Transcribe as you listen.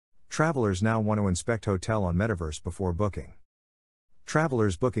Travelers now want to inspect hotel on Metaverse before booking.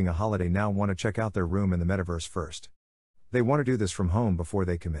 Travelers booking a holiday now want to check out their room in the Metaverse first. They want to do this from home before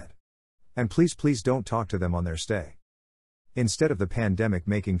they commit. And please don't talk to them on their stay. Instead of the pandemic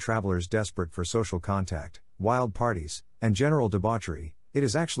making travelers desperate for social contact, wild parties, and general debauchery, it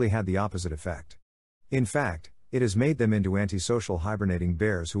has actually had the opposite effect. In fact, it has made them into antisocial hibernating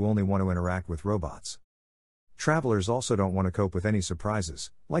bears who only want to interact with robots. Travelers also don't want to cope with any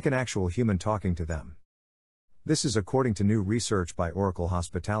surprises, like an actual human talking to them. This is according to new research by Oracle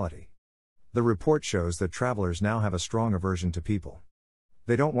Hospitality. The report shows that travelers now have a strong aversion to people.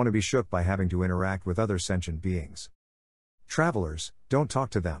 They don't want to be shook by having to interact with other sentient beings. Travelers, don't talk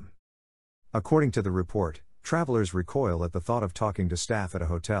to them. According to the report, travelers recoil at the thought of talking to staff at a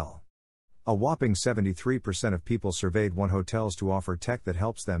hotel. A whopping 73% of people surveyed want hotels to offer tech that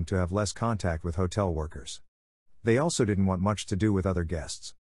helps them to have less contact with hotel workers. They also didn't want much to do with other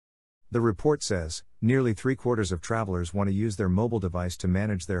guests. The report says, nearly 3/4 of travelers want to use their mobile device to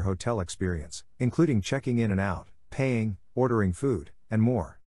manage their hotel experience, including checking in and out, paying, ordering food, and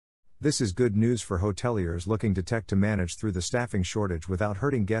more. This is good news for hoteliers looking to tech to manage through the staffing shortage without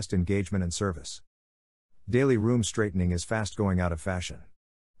hurting guest engagement and service. Daily room straightening is fast going out of fashion.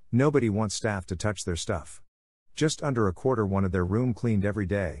 Nobody wants staff to touch their stuff. Just under a quarter wanted their room cleaned every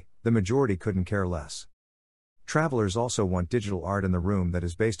day, the majority couldn't care less. Travelers also want digital art in the room that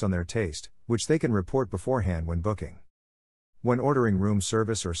is based on their taste, which they can report beforehand when booking. When ordering room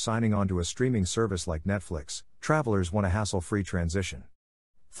service or signing on to a streaming service like Netflix, travelers want a hassle-free transition.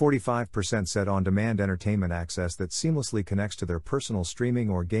 45% said on-demand entertainment access that seamlessly connects to their personal streaming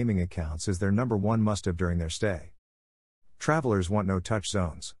or gaming accounts is their number one must-have during their stay. Travelers want no touch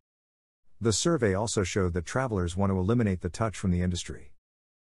zones. The survey also showed that travelers want to eliminate the touch from the industry.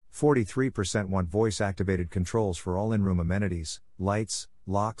 43% want voice-activated controls for all in-room amenities, lights,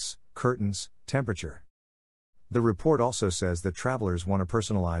 locks, curtains, temperature. The report also says that travelers want to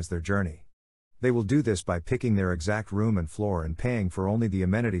personalize their journey. They will do this by picking their exact room and floor and paying for only the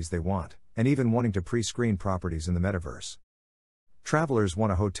amenities they want, and even wanting to pre-screen properties in the Metaverse. Travelers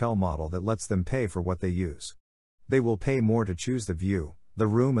want a hotel model that lets them pay for what they use. They will pay more to choose the view, the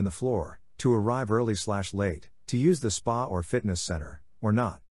room and the floor, to arrive early/late, to use the spa or fitness center, or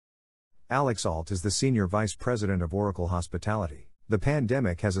not. Alex Alt is the Senior Vice President of Oracle Hospitality. The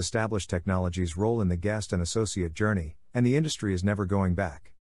pandemic has established technology's role in the guest and associate journey, and the industry is never going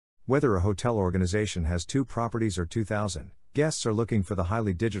back. Whether a hotel organization has 2 properties or 2,000, guests are looking for the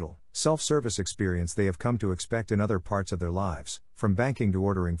highly digital, self-service experience they have come to expect in other parts of their lives, from banking to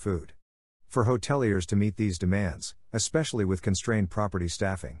ordering food. For hoteliers to meet these demands, especially with constrained property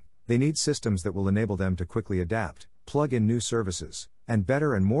staffing, they need systems that will enable them to quickly adapt, plug in new services, and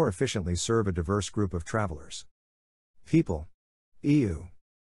better and more efficiently serve a diverse group of travelers. People. EU.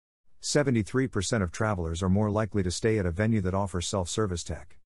 73% of travelers are more likely to stay at a venue that offers self-service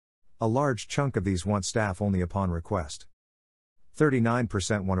tech. A large chunk of these want staff only upon request.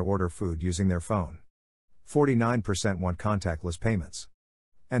 39% want to order food using their phone. 49% want contactless payments.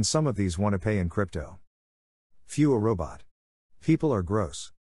 And some of these want to pay in crypto. Few a robot. People are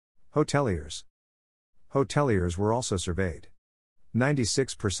gross. Hoteliers. Hoteliers were also surveyed.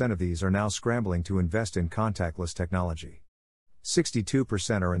 96% of these are now scrambling to invest in contactless technology.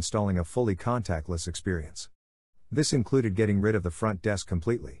 62% are installing a fully contactless experience. This included getting rid of the front desk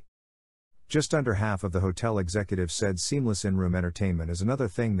completely. Just under half of the hotel executives said seamless in-room entertainment is another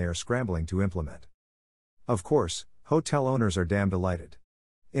thing they are scrambling to implement. Of course, hotel owners are damn delighted.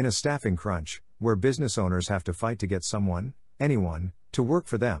 In a staffing crunch, where business owners have to fight to get someone, anyone, to work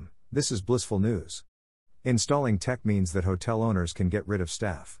for them, this is blissful news. Installing tech means that hotel owners can get rid of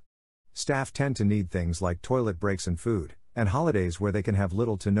staff. Staff tend to need things like toilet breaks and food, and holidays where they can have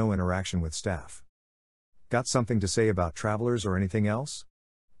little to no interaction with staff. Got something to say about travelers or anything else?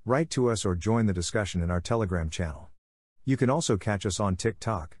 Write to us or join the discussion in our Telegram channel. You can also catch us on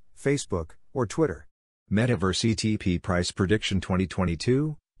TikTok, Facebook, or Twitter. Metaverse ETP Price Prediction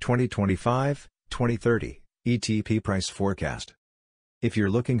 2022, 2025, 2030, ETP Price Forecast. If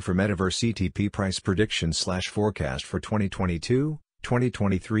you're looking for Metaverse ETP price prediction/forecast for 2022,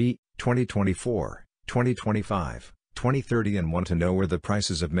 2023, 2024, 2025, 2030 and want to know where the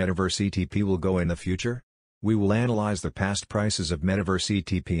prices of Metaverse ETP will go in the future? We will analyze the past prices of Metaverse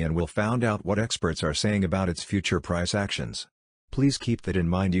ETP and will find out what experts are saying about its future price actions. Please keep that in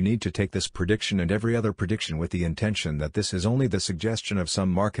mind. You need to take this prediction and every other prediction with the intention that this is only the suggestion of some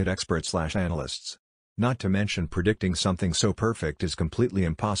market experts/analysts. Not to mention predicting something so perfect is completely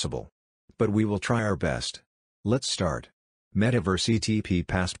impossible. But we will try our best. Let's start. Metaverse ETP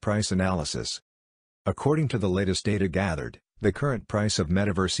Past Price Analysis. According to the latest data gathered, The current price of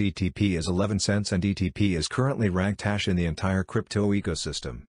Metaverse ETP is 11 cents and ETP is currently ranked hash in the entire crypto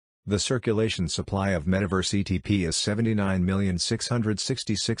ecosystem. The circulation supply of Metaverse ETP is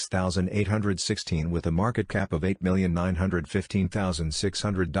 79,666,816 with a market cap of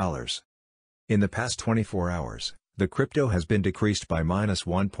 $8,915,600. In the past 24 hours, the crypto has been decreased by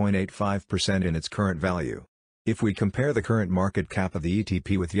 -1.85% in its current value. If we compare the current market cap of the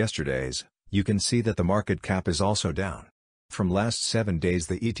ETP with yesterday's, you can see that the market cap is also down. From last 7 days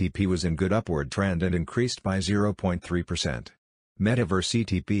the ETP was in good upward trend and increased by 0.3%. Metaverse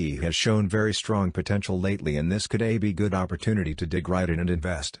ETP has shown very strong potential lately and this could be a good opportunity to dig right in and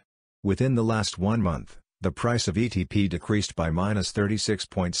invest. Within the last 1 month, the price of ETP decreased by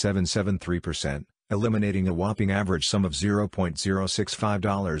 -36.773%, eliminating a whopping average sum of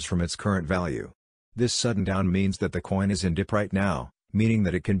 $0.065 from its current value. This sudden down means that the coin is in dip right now, meaning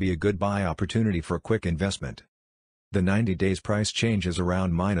that it can be a good buy opportunity for quick investment. The 90 days price change is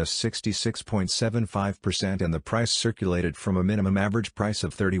around -66.75% and the price circulated from a minimum average price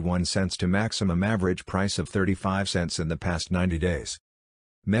of 31 cents to maximum average price of 35 cents in the past 90 days.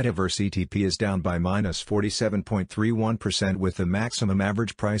 Metaverse ETP is down by -47.31% with the maximum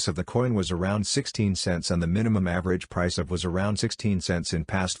average price of the coin was around 16 cents and the minimum average price of was around 16 cents in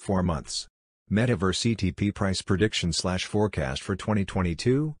past 4 months. Metaverse ETP price prediction/forecast for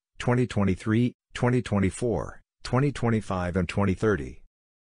 2022, 2023, 2024. 2025 and 2030.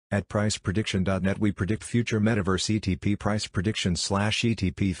 At priceprediction.net we predict future Metaverse ETP price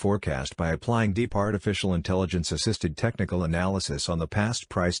prediction/ETP forecast by applying deep artificial intelligence assisted technical analysis on the past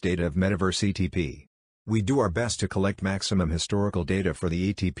price data of Metaverse ETP. We do our best to collect maximum historical data for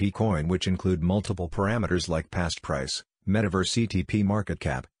the ETP coin which include multiple parameters like past price, Metaverse ETP market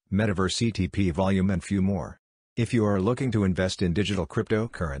cap, Metaverse ETP volume and few more. If you are looking to invest in digital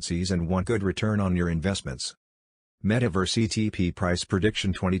cryptocurrencies and want good return on your investments, Metaverse ETP Price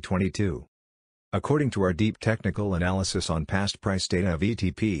Prediction 2022. According to our deep technical analysis on past price data of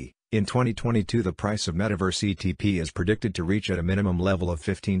ETP, in 2022 the price of Metaverse ETP is predicted to reach at a minimum level of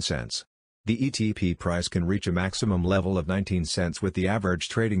 15 cents. The ETP price can reach a maximum level of 19 cents with the average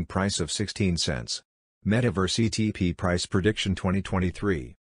trading price of 16 cents. Metaverse ETP Price Prediction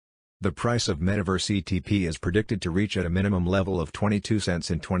 2023. The price of Metaverse ETP is predicted to reach at a minimum level of 22 cents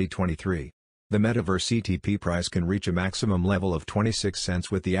in 2023. The Metaverse ETP price can reach a maximum level of 26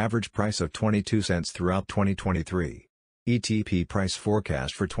 cents with the average price of 22 cents throughout 2023. ETP price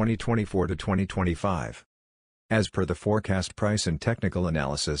forecast for 2024 to 2025. As per the forecast price and technical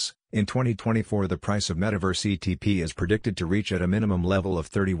analysis, in 2024 the price of Metaverse ETP is predicted to reach at a minimum level of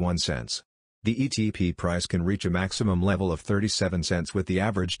 31 cents. The ETP price can reach a maximum level of 37 cents with the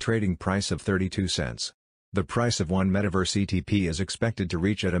average trading price of 32 cents. The price of one Metaverse ETP is expected to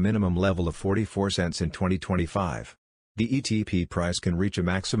reach at a minimum level of 44 cents in 2025. The ETP price can reach a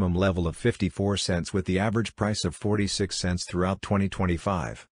maximum level of 54 cents with the average price of 46 cents throughout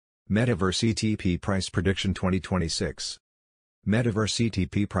 2025. Metaverse ETP Price Prediction 2026. Metaverse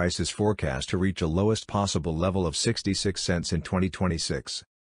ETP price is forecast to reach a lowest possible level of 66 cents in 2026.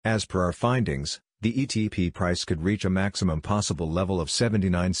 As per our findings, the ETP price could reach a maximum possible level of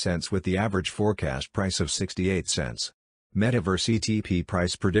 79 cents with the average forecast price of 68 cents. Metaverse ETP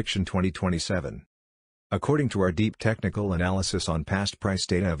Price Prediction 2027. According to our deep technical analysis on past price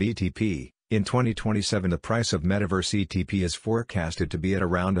data of ETP, in 2027 the price of Metaverse ETP is forecasted to be at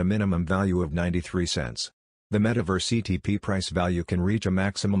around a minimum value of 93 cents. The Metaverse ETP price value can reach a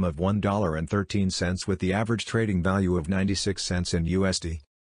maximum of $1.13 with the average trading value of 96 cents in USD.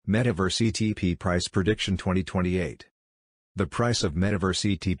 Metaverse ETP Price Prediction 2028. The price of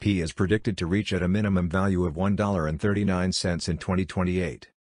Metaverse ETP is predicted to reach at a minimum value of $1.39 in 2028.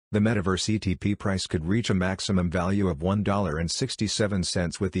 The Metaverse ETP price could reach a maximum value of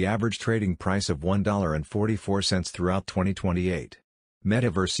 $1.67 with the average trading price of $1.44 throughout 2028.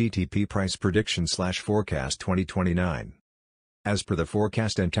 Metaverse ETP Price Prediction/Forecast 2029. As per the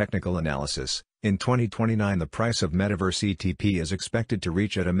forecast and technical analysis, in 2029 the price of Metaverse ETP is expected to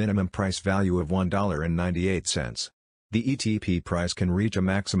reach at a minimum price value of $1.98. The ETP price can reach a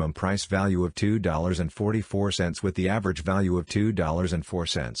maximum price value of $2.44 with the average value of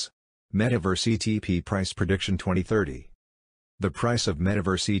 $2.04. Metaverse ETP Price Prediction 2030. The price of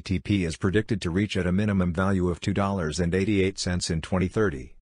Metaverse ETP is predicted to reach at a minimum value of $2.88 in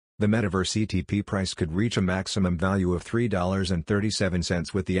 2030. The Metaverse ETP price could reach a maximum value of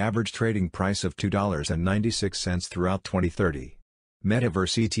 $3.37 with the average trading price of $2.96 throughout 2030.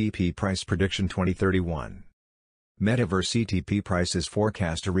 Metaverse ETP Price Prediction 2031. Metaverse ETP price is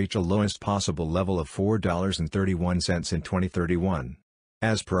forecast to reach a lowest possible level of $4.31 in 2031.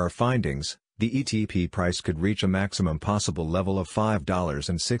 As per our findings, The ETP price could reach a maximum possible level of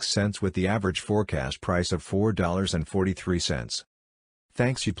 $5.06 with the average forecast price of $4.43.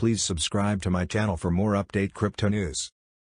 Thanks. You please subscribe to my channel for more update crypto news.